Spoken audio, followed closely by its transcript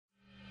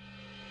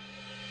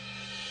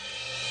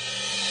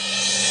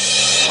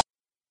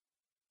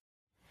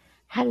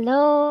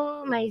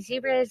Hello, my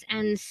zebras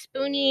and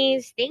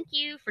spoonies. Thank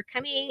you for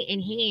coming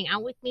and hanging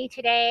out with me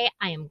today.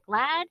 I am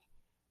glad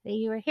that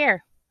you are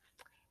here.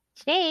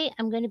 Today,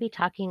 I'm going to be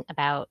talking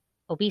about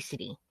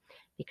obesity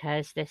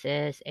because this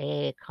is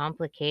a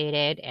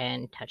complicated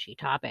and touchy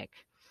topic.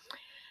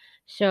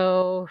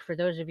 So, for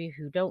those of you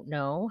who don't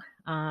know,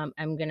 I'm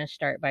going to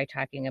start by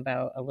talking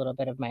about a little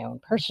bit of my own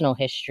personal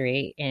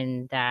history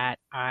in that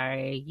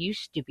I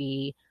used to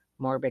be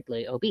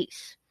morbidly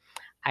obese.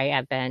 I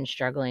have been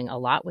struggling a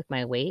lot with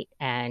my weight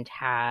and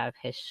have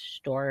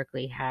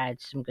historically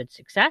had some good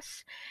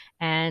success.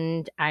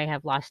 And I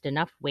have lost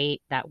enough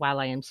weight that while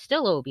I am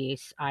still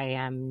obese, I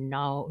am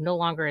no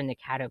longer in the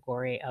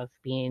category of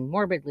being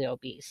morbidly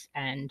obese.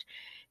 And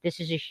this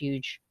is a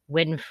huge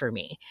win for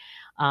me.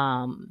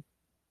 Um,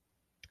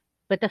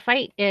 but the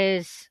fight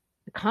is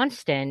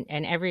constant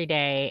and every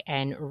day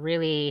and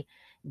really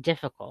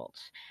difficult.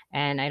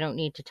 And I don't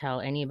need to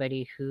tell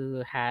anybody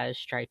who has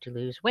tried to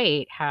lose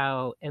weight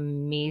how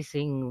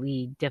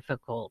amazingly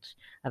difficult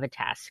of a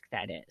task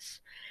that is.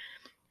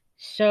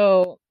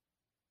 So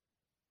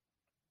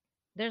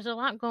there's a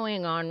lot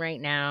going on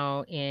right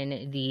now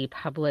in the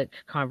public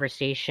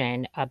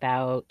conversation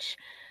about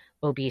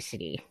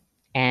obesity.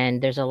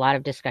 And there's a lot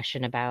of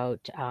discussion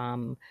about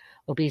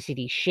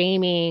obesity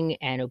shaming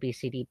and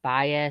obesity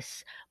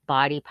bias,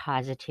 body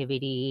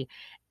positivity,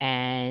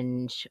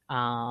 and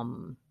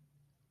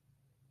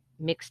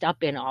mixed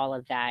up in all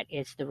of that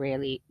is the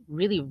really,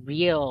 really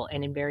real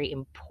and a very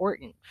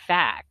important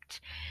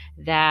fact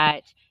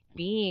that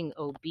being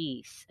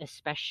obese,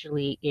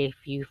 especially if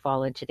you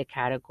fall into the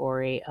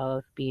category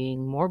of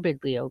being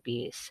morbidly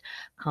obese,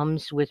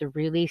 comes with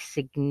really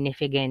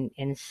significant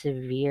and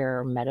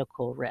severe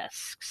medical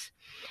risks.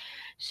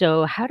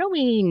 So, how do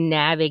we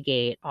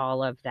navigate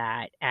all of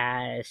that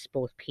as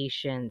both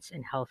patients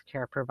and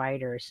healthcare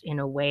providers in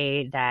a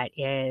way that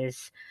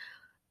is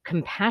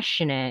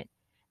compassionate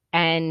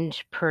and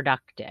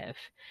productive?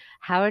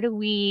 How do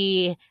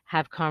we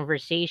have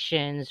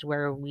conversations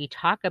where we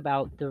talk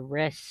about the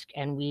risk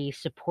and we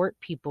support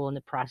people in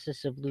the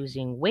process of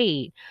losing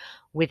weight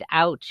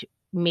without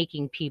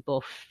making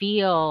people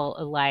feel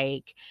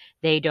like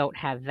they don't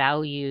have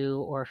value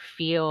or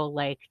feel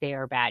like they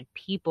are bad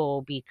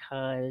people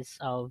because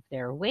of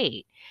their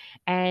weight?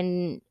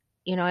 And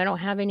I don't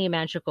have any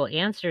magical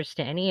answers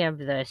to any of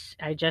this.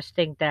 I just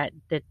think that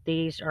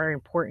these are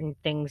important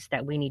things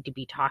that we need to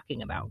be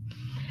talking about.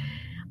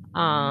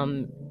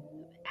 um,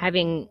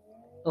 Having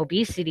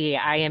obesity,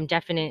 I am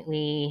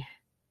definitely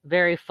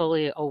very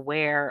fully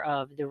aware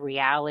of the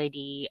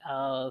reality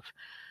of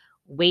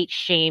weight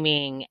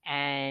shaming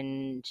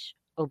and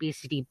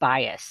obesity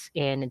bias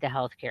in the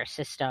healthcare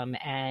system.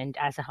 And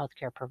as a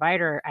healthcare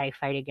provider, I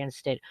fight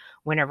against it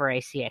whenever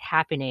I see it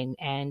happening.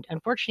 And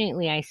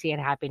unfortunately, I see it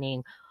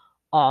happening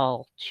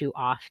all too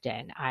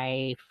often.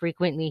 I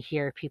frequently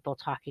hear people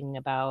talking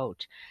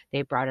about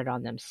they brought it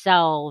on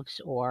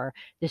themselves, or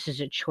this is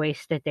a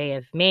choice that they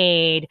have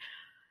made,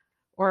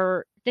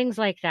 or things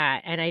like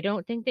that. And I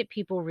don't think that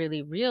people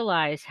really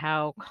realize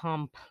how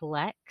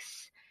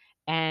complex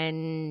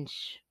and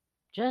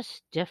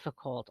just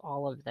difficult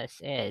all of this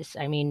is.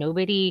 I mean,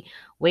 nobody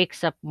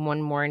wakes up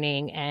one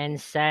morning and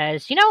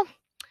says,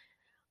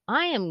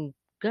 I am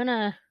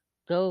gonna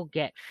go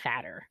get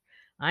fatter.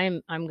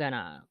 I'm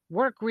gonna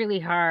work really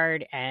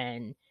hard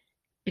and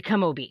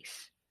become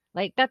obese.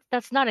 Like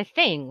that's not a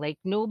thing. Like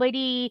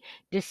nobody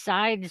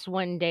decides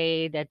one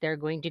day that they're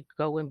going to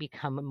go and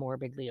become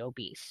morbidly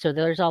obese. So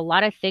there's a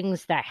lot of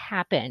things that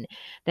happen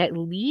that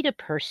lead a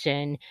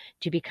person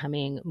to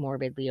becoming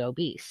morbidly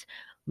obese.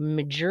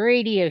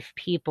 Majority of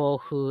people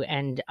who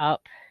end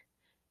up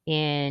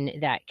in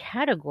that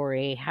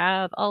category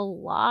have a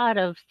lot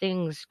of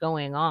things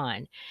going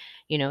on.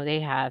 They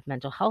have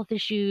mental health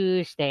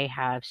issues, they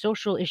have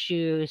social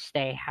issues,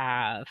 they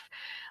have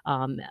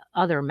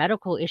other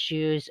medical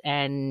issues,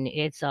 and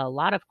it's a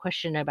lot of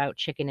question about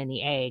chicken and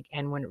the egg.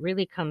 And when it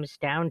really comes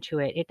down to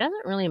it, it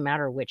doesn't really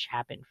matter which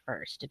happened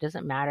first. It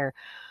doesn't matter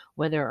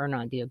whether or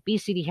not the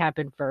obesity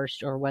happened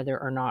first or whether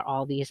or not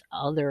all these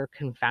other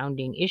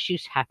confounding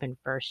issues happened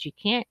first. You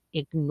can't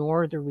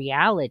ignore the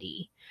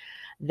reality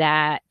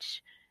that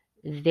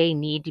they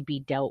need to be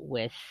dealt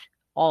with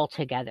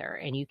altogether,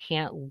 and you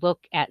can't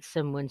look at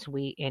someone's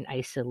weight in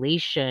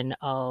isolation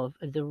of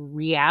the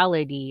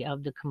reality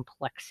of the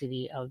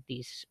complexity of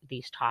these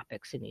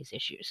topics and these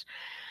issues.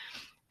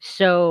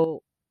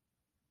 So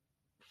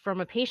from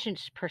a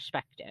patient's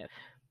perspective,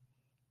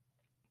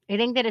 I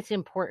think that it's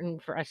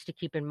important for us to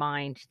keep in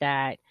mind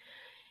that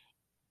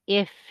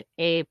if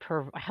a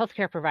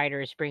healthcare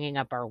provider is bringing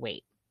up our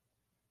weight,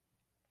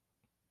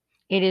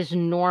 it is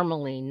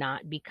normally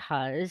not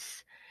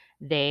because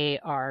they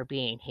are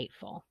being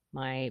hateful.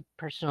 My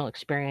personal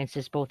experience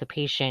as both a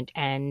patient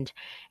and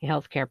a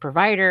healthcare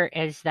provider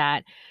is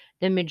that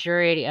the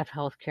majority of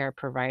healthcare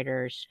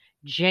providers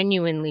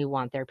genuinely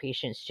want their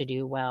patients to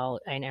do well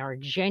and are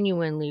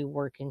genuinely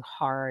working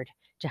hard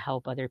to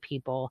help other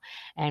people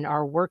and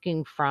are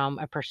working from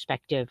a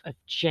perspective of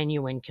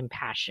genuine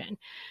compassion.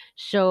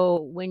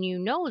 So when you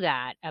know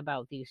that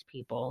about these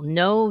people,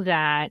 know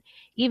that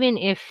even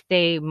if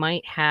they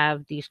might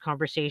have these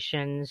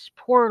conversations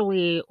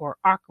poorly or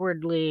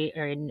awkwardly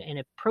and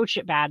approach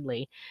it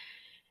badly,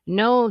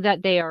 know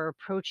that they are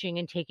approaching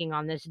and taking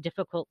on this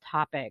difficult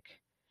topic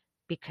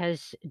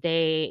because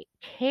they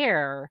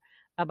care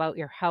about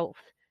your health,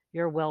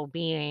 your well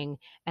being,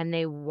 and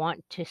they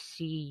want to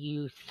see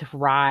you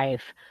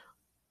thrive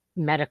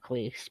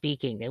medically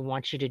speaking. They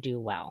want you to do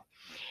well.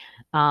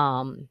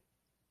 Um,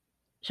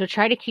 so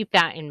try to keep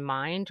that in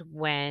mind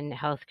when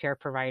healthcare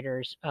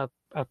providers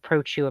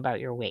approach you about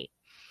your weight.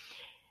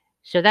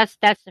 So that's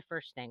the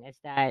first thing, is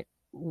that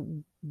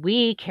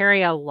we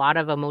carry a lot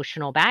of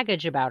emotional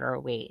baggage about our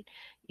weight.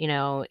 You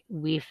know,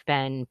 we've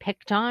been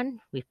picked on,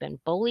 we've been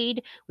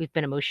bullied, we've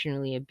been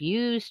emotionally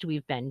abused,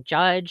 we've been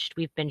judged,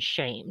 we've been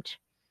shamed.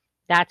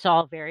 That's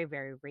all very,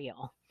 very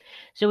real.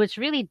 So it's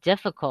really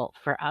difficult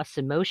for us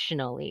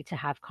emotionally to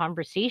have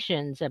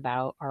conversations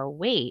about our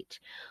weight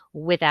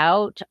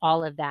without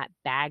all of that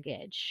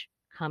baggage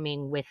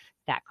coming with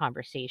that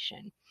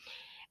conversation.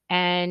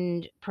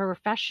 And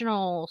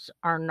professionals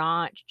are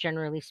not,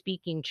 generally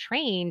speaking,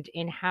 trained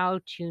in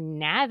how to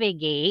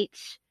navigate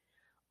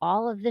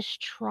all of this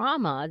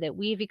trauma that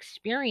we've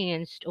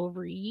experienced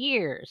over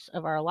years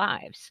of our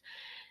lives.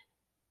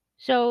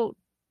 So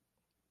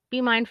be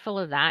mindful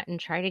of that and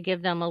try to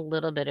give them a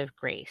little bit of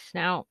grace.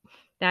 Now,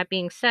 that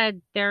being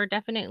said, there are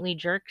definitely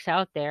jerks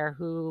out there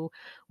who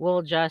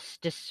will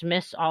just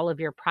dismiss all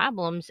of your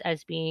problems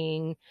as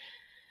being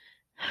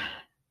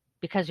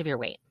because of your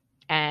weight.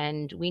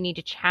 And we need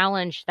to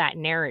challenge that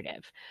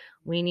narrative.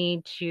 We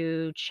need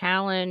to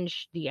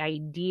challenge the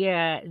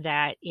idea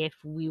that if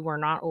we were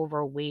not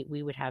overweight,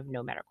 we would have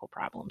no medical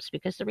problems.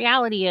 Because the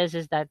reality is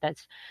that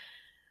that's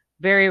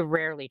very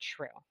rarely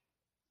true.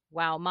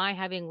 While my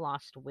having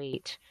lost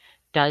weight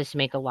does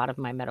make a lot of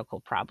my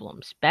medical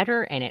problems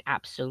better, and it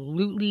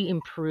absolutely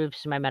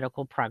improves my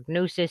medical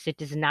prognosis, it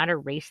does not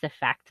erase the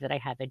fact that I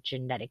have a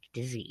genetic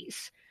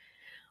disease.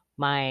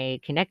 My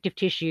connective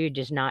tissue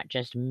does not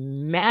just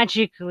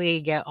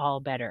magically get all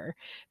better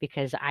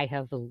because I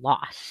have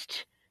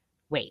lost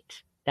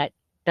weight. That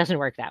doesn't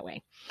work that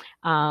way.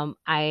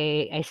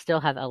 I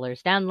still have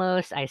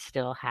Ehlers-Danlos. I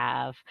still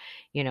have,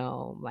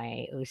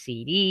 my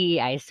OCD.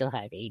 I still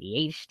have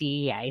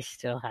ADHD. I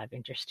still have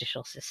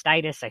interstitial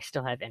cystitis. I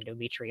still have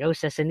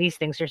endometriosis, and these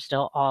things are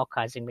still all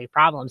causing me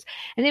problems,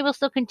 and they will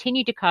still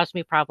continue to cause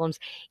me problems,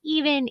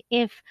 even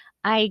if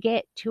I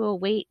get to a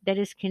weight that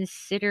is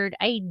considered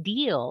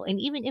ideal. And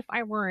even if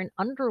I were an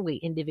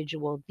underweight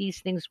individual,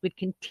 these things would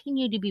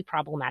continue to be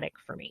problematic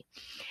for me.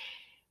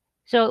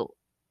 So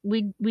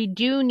we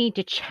do need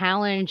to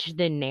challenge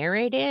the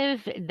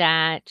narrative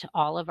that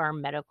all of our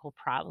medical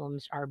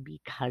problems are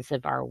because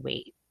of our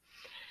weight.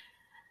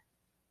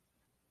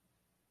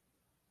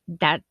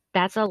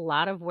 That's a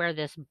lot of where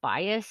this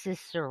bias is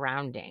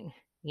surrounding.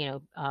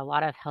 A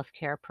lot of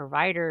healthcare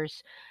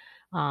providers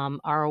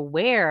are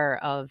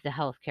aware of the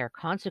healthcare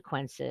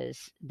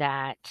consequences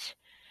that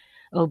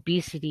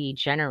obesity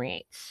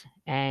generates.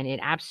 And it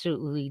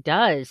absolutely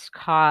does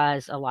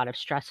cause a lot of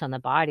stress on the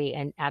body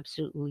and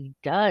absolutely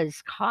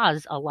does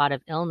cause a lot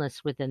of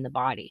illness within the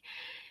body.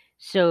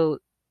 So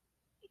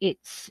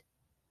it's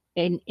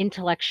an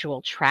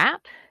intellectual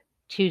trap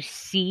to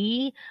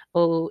see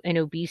an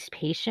obese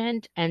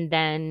patient and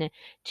then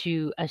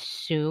to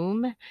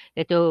assume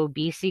that the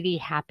obesity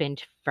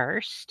happened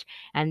first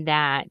and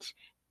that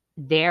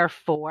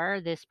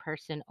therefore this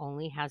person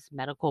only has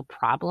medical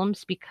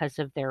problems because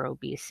of their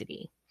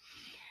obesity.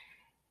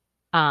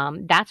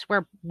 That's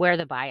where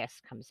the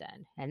bias comes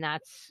in, and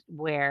that's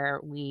where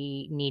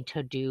we need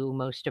to do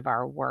most of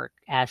our work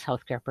as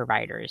healthcare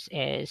providers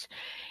is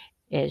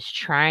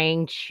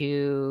trying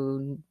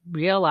to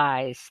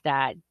realize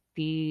that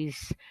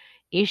these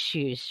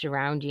issues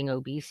surrounding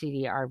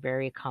obesity are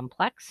very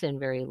complex and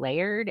very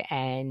layered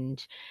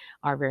and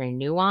are very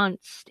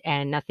nuanced,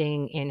 and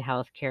nothing in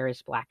healthcare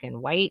is black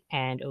and white,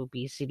 and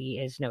obesity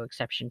is no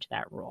exception to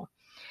that rule.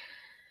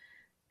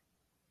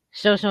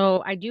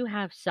 So I do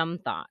have some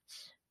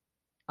thoughts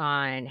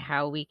on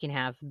how we can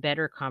have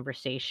better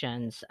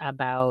conversations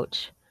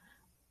about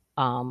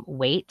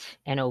weight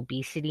and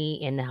obesity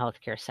in the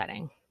healthcare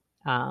setting.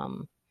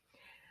 Um,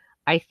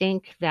 I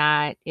think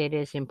that it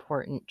is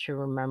important to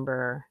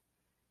remember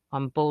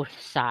on both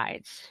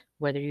sides,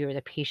 whether you're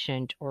the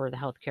patient or the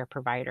healthcare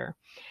provider.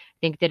 I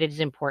think that it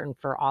is important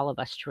for all of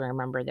us to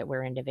remember that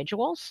we're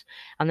individuals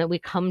and that we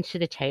come to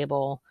the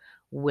table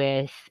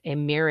with a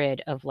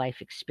myriad of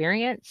life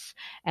experience,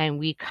 and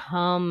we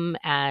come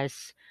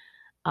as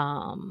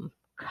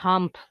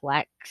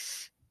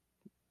complex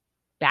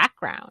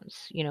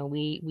backgrounds.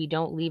 We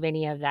don't leave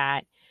any of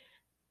that,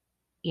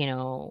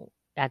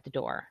 at the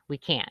door. We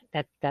can't.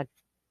 That's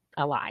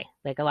a lie.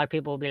 Like, a lot of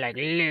people will be like,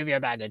 leave your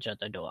baggage at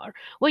the door.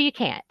 Well, you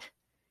can't.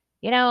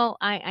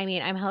 I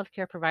mean, I'm a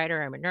healthcare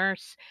provider, I'm a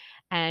nurse,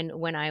 and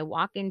when I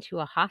walk into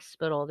a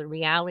hospital, the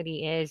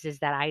reality is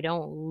that I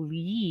don't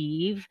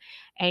leave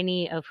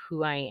any of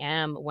who I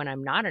am when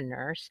I'm not a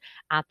nurse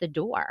at the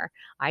door.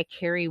 I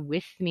carry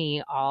with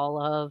me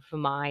all of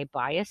my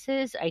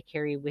biases, I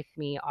carry with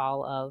me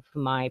all of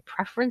my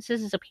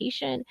preferences as a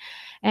patient,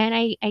 and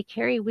I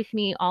carry with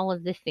me all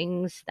of the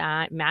things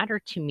that matter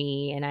to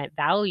me and I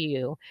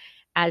value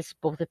as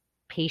both a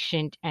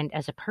patient and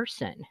as a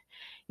person.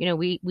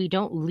 We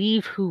don't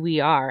leave who we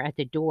are at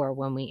the door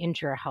when we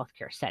enter a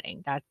healthcare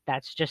setting.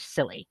 That's just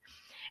silly,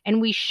 and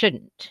we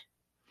shouldn't.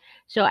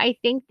 So I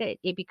think that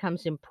it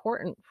becomes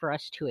important for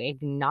us to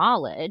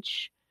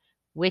acknowledge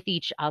with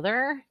each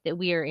other that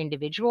we are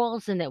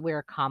individuals and that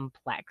we're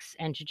complex,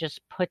 and to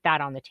just put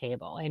that on the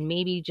table and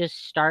maybe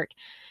just start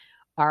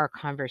our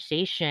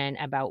conversation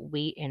about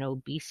weight and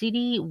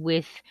obesity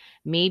with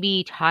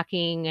maybe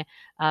talking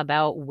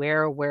about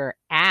where we're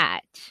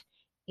at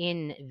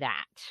in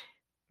that.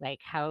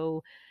 Like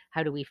how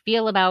do we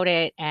feel about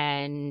it,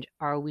 and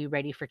are we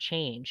ready for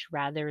change,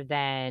 rather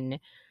than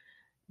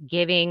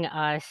giving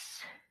us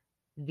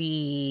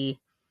the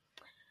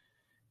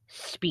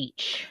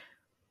speech.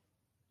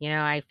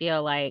 I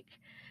feel like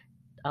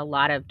a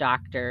lot of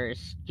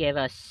doctors give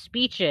us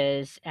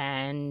speeches,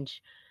 and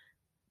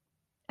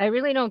I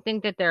really don't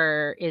think that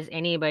there is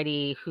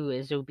anybody who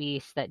is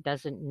obese that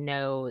doesn't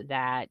know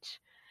that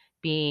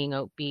being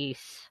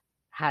obese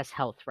has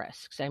health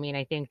risks. I mean,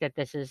 I think that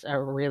this is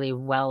a really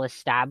well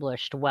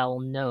established, well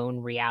known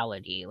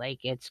reality. Like,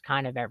 it's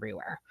kind of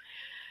everywhere.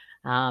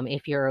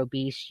 If you're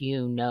obese,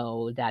 you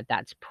know that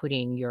that's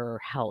putting your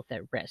health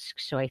at risk.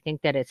 So I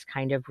think that it's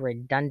kind of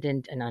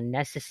redundant and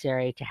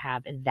unnecessary to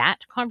have that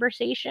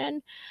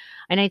conversation.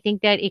 And I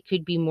think that it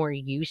could be more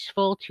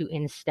useful to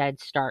instead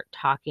start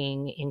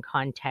talking in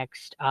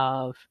context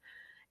of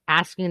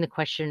asking the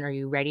question, are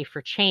you ready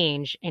for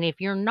change? And if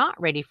you're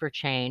not ready for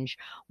change,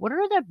 what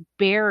are the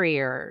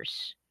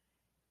barriers?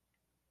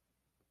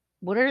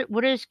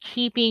 What is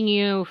keeping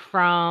you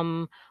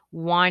from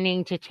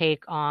wanting to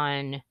take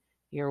on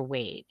your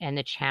weight, and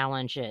the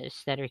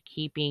challenges that are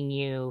keeping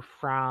you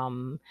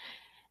from,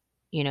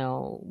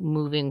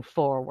 moving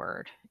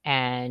forward?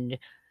 And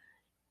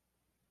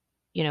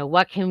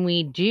what can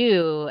we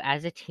do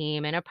as a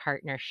team and a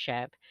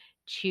partnership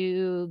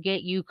to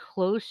get you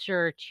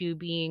closer to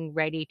being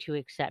ready to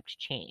accept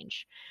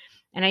change?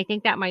 And I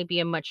think that might be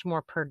a much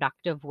more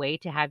productive way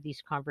to have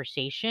these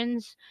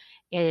conversations,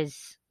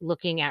 is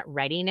looking at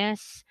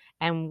readiness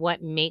and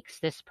what makes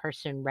this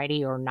person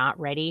ready or not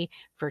ready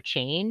for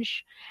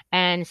change.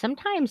 And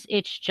sometimes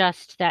it's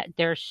just that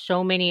there's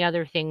so many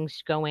other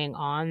things going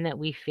on that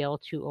we feel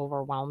too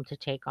overwhelmed to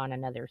take on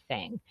another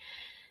thing.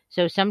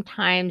 So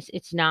sometimes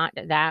it's not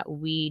that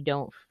we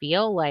don't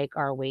feel like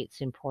our weight's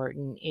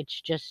important.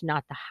 It's just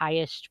not the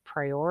highest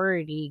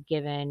priority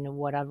given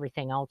what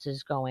everything else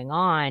is going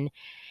on.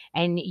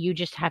 And you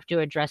just have to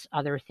address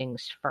other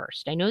things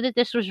first. I know that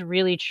this was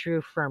really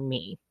true for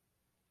me.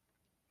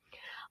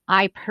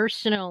 I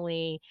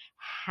personally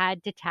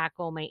had to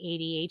tackle my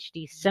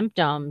ADHD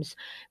symptoms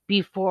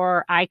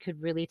before I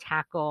could really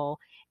tackle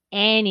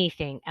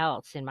anything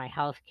else in my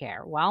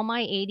healthcare. While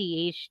my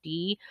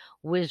ADHD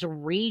was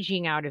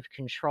raging out of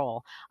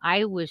control,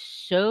 I was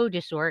so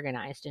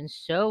disorganized and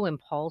so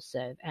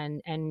impulsive,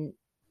 and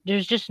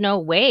there's just no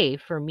way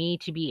for me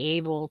to be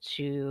able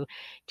to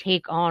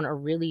take on a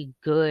really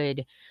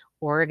good,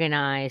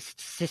 organized,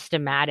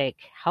 systematic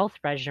health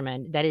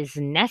regimen that is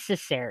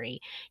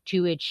necessary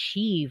to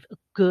achieve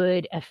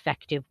good,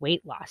 effective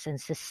weight loss and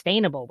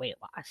sustainable weight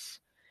loss.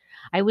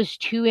 I was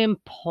too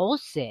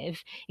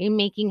impulsive in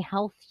making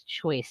health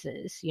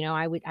choices.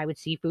 I would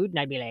see food and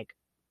I'd be like,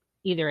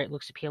 either it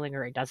looks appealing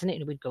or it doesn't,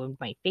 and it would go in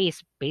my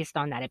face based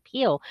on that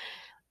appeal.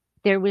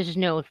 There was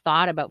no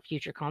thought about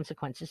future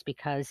consequences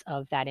because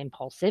of that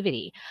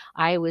impulsivity.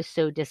 I was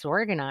so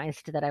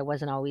disorganized that I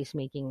wasn't always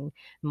making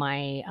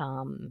my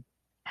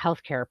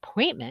healthcare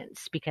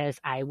appointments because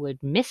I would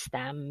miss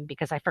them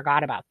because I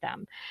forgot about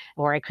them,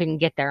 or I couldn't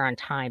get there on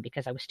time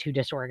because I was too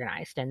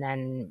disorganized, and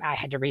then I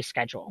had to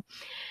reschedule.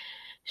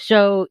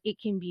 So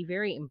it can be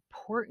very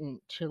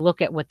important to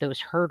look at what those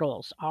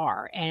hurdles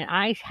are. And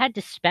I had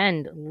to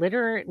spend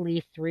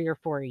literally 3 or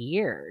 4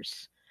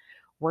 years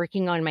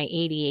working on my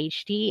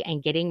ADHD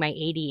and getting my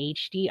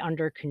ADHD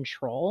under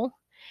control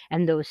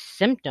and those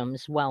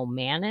symptoms well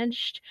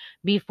managed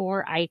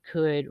before I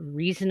could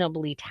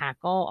reasonably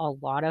tackle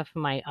a lot of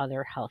my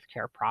other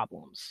healthcare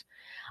problems.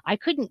 I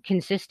couldn't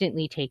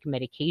consistently take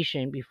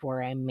medication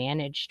before I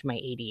managed my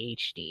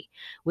ADHD,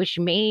 which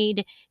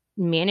made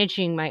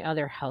managing my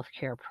other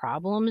healthcare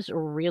problems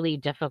really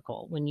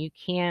difficult. When you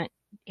can't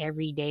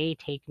every day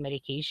take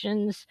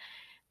medications,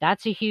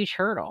 that's a huge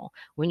hurdle.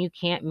 When you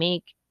can't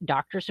make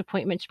doctor's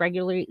appointments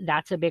regularly,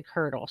 that's a big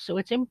hurdle. So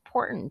it's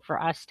important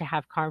for us to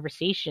have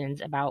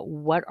conversations about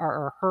what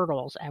are our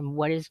hurdles and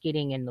what is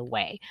getting in the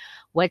way,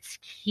 what's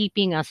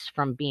keeping us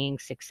from being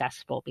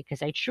successful.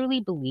 Because I truly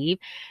believe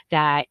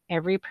that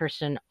every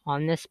person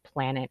on this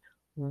planet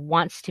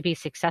wants to be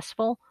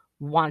successful,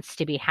 wants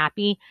to be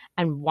happy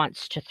and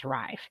wants to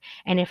thrive.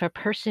 And if a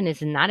person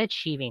is not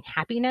achieving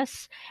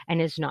happiness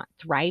and is not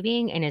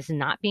thriving and is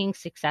not being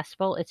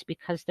successful, it's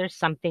because there's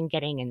something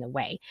getting in the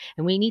way.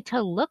 And we need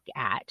to look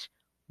at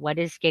what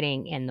is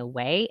getting in the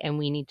way, and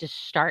we need to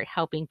start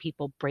helping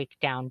people break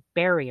down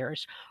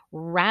barriers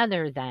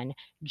rather than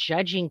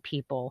judging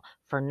people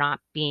for not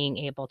being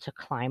able to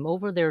climb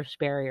over those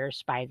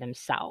barriers by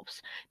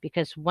themselves.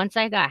 Because once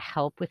I got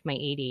help with my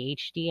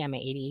ADHD and my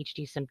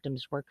ADHD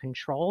symptoms were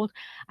controlled,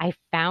 I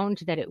found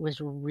that it was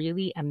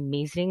really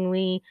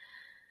amazingly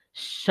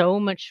so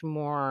much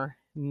more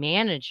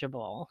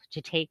manageable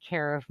to take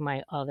care of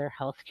my other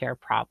healthcare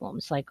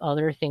problems. Like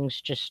other things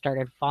just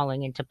started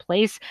falling into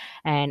place,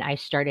 and I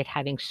started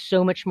having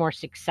so much more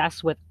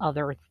success with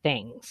other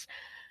things.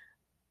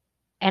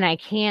 And I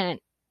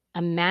can't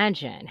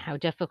imagine how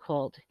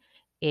difficult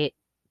it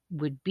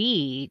would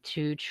be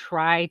to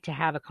try to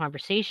have a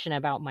conversation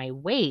about my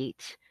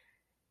weight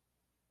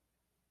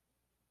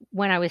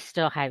when I was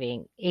still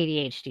having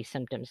ADHD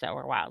symptoms that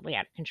were wildly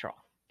out of control.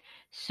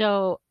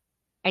 So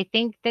I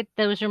think that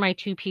those are my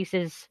two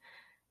pieces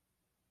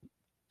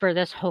for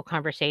this whole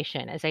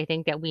conversation. Is I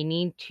think that we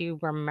need to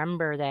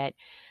remember that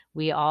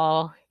we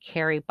all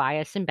carry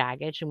bias and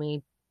baggage, and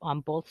we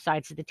on both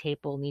sides of the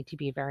table need to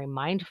be very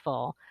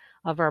mindful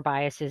of our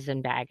biases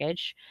and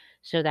baggage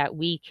so that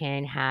we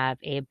can have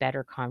a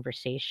better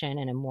conversation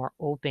and a more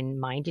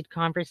open-minded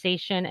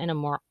conversation and a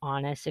more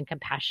honest and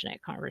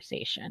compassionate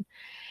conversation.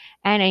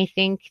 And I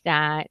think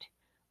that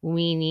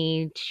we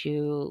need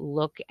to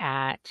look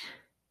at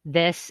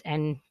this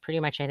and pretty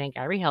much, I think,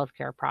 every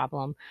healthcare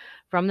problem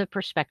from the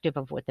perspective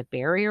of what the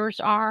barriers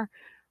are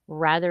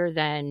rather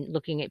than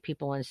looking at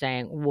people and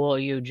saying, well,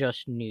 you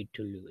just need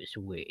to lose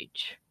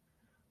weight.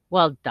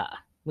 Well, duh.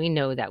 We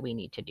know that we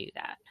need to do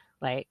that.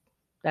 Like,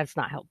 that's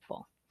not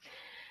helpful.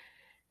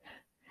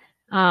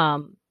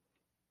 Um,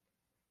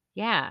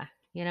 yeah,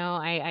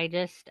 I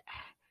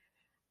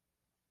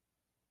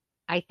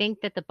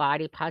think that the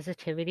body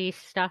positivity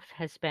stuff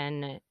has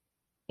been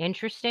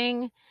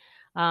interesting.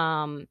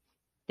 Um,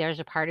 there's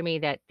a part of me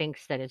that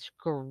thinks that it's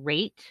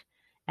great,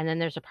 and then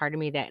there's a part of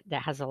me that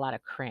has a lot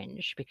of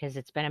cringe because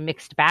it's been a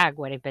mixed bag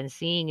what I've been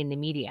seeing in the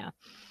media.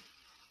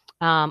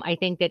 I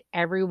think that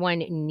everyone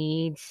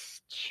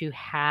needs to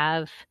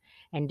have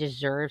and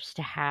deserves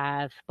to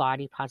have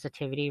body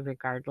positivity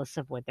regardless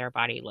of what their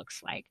body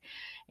looks like.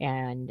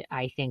 And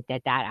I think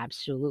that that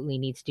absolutely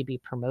needs to be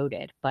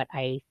promoted. But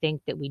I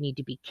think that we need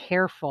to be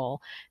careful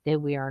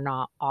that we are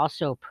not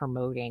also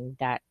promoting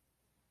that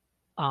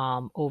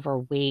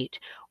overweight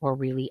or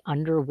really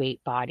underweight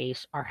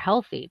bodies are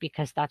healthy,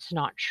 because that's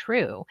not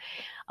true.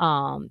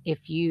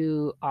 If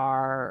you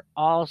are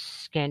all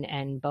skin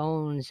and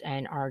bones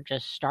and are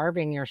just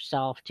starving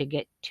yourself to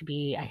get to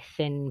be a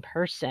thin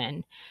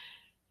person,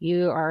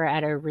 you are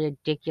at a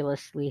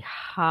ridiculously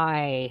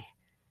high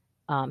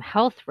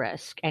health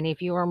risk. And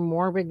if you are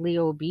morbidly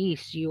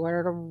obese, you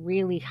are at a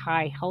really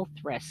high health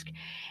risk.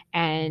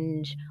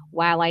 And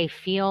while I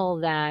feel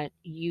that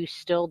you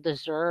still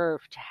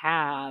deserve to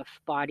have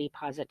body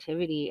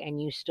positivity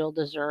and you still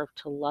deserve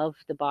to love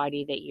the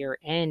body that you're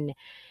in,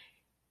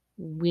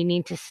 we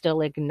need to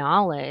still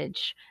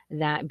acknowledge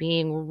that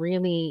being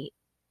really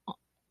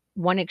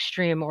one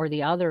extreme or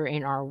the other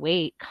in our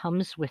weight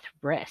comes with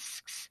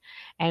risks,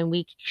 and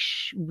we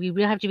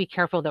really have to be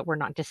careful that we're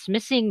not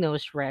dismissing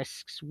those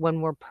risks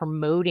when we're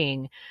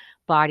promoting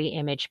body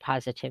image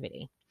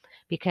positivity,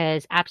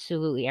 because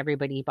absolutely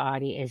everybody's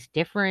body is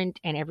different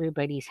and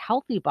everybody's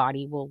healthy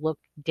body will look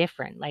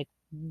different. Like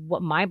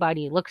what my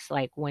body looks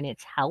like when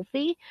it's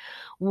healthy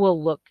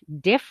will look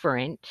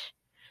different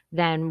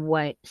than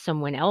what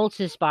someone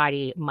else's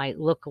body might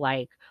look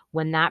like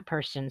when that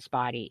person's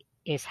body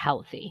is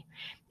healthy.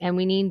 And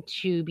we need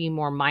to be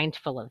more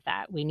mindful of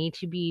that. We need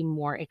to be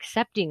more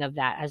accepting of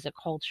that as a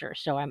culture.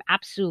 So I'm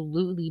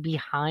absolutely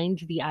behind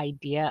the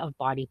idea of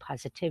body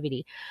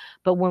positivity.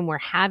 But when we're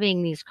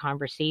having these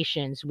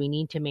conversations, we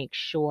need to make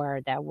sure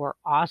that we're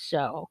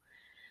also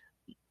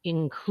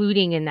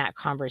including in that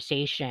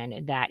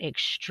conversation that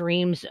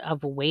extremes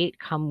of weight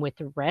come with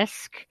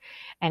risk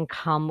and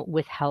come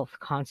with health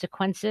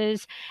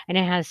consequences. And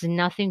it has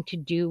nothing to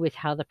do with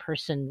how the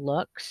person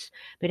looks,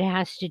 but it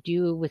has to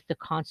do with the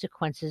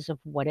consequences of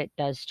what it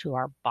does to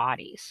our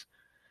bodies.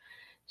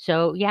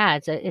 So yeah,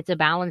 it's a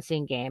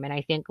balancing game. And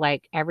I think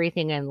like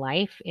everything in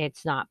life,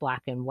 it's not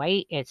black and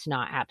white, it's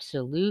not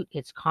absolute,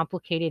 it's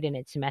complicated and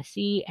it's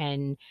messy.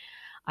 And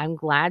I'm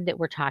glad that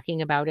we're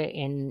talking about it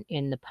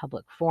in the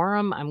public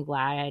forum. I'm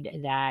glad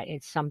that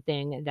it's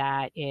something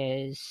that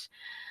is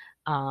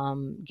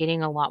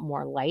getting a lot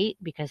more light,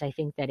 because I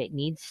think that it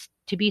needs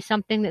to be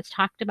something that's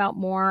talked about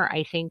more.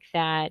 I think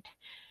that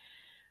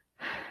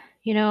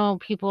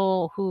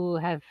people who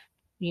have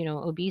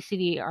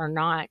obesity are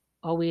not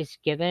always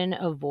given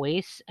a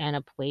voice and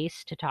a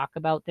place to talk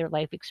about their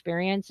life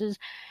experiences,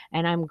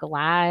 and I'm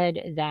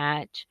glad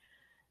that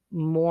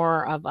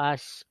more of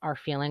us are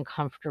feeling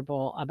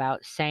comfortable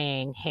about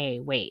saying, hey,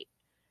 wait,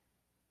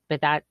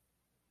 but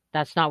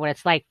That's not what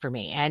it's like for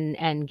me.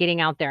 And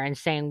getting out there and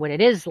saying what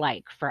it is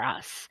like for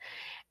us.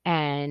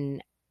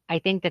 And I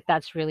think that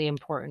that's really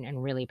important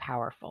and really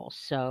powerful.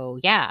 So,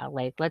 yeah,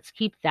 like let's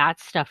keep that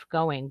stuff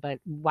going. But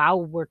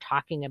while we're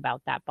talking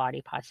about that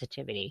body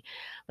positivity,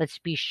 let's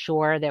be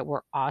sure that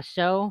we're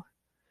also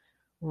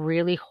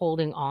really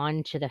holding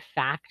on to the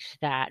fact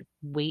that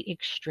weight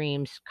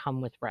extremes come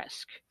with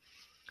risk.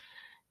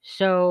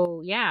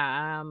 So,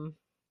 yeah,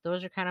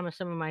 those are kind of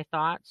some of my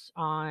thoughts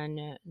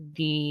on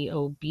the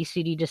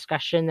obesity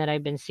discussion that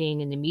I've been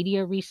seeing in the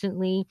media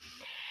recently.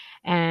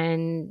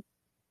 And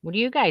what do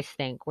you guys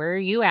think? Where are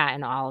you at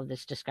in all of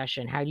this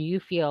discussion? How do you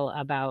feel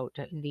about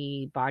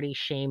the body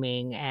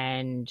shaming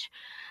and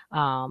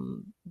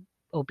um,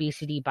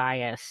 obesity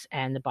bias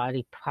and the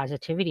body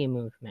positivity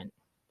movement?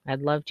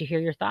 I'd love to hear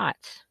your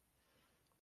thoughts.